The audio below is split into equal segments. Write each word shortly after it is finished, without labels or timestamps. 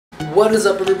What is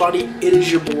up, everybody? It is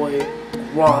your boy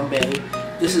Ron Bay.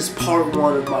 This is part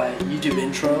 1 of my YouTube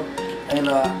intro, and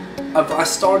I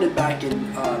started back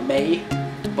in May,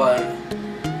 but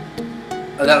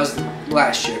that was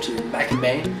last year too, back in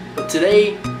May. But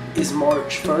today is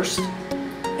March 1st,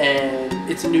 and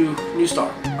it's a new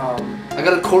start. I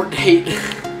got a court date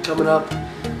coming up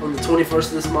on the 21st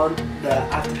of this month that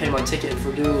I have to pay my ticket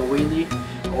for doing a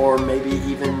wheelie, or maybe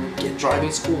even get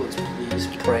driving school. Please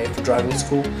pray for driving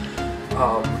school,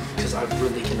 because I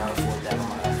really cannot afford that on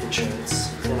my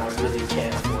insurance, and I really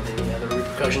can't afford any other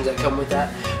repercussions that come with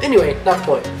that. Anyway, not the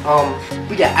point.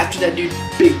 But yeah, after that, dude,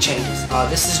 big changes.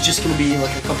 This is just gonna be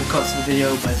like a couple cuts in the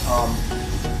video,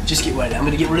 but just get ready. I'm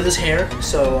gonna get rid of this hair,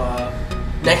 so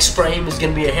next frame is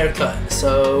gonna be a haircut.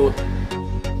 So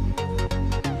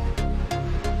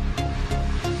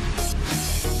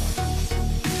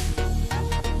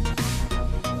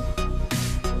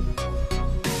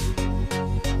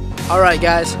alright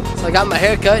guys, so I got my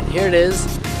hair cut, and here it is.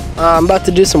 I'm about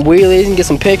to do some wheelies and get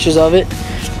some pictures of it.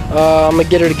 I'm gonna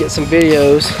get her to get some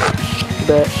videos,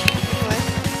 but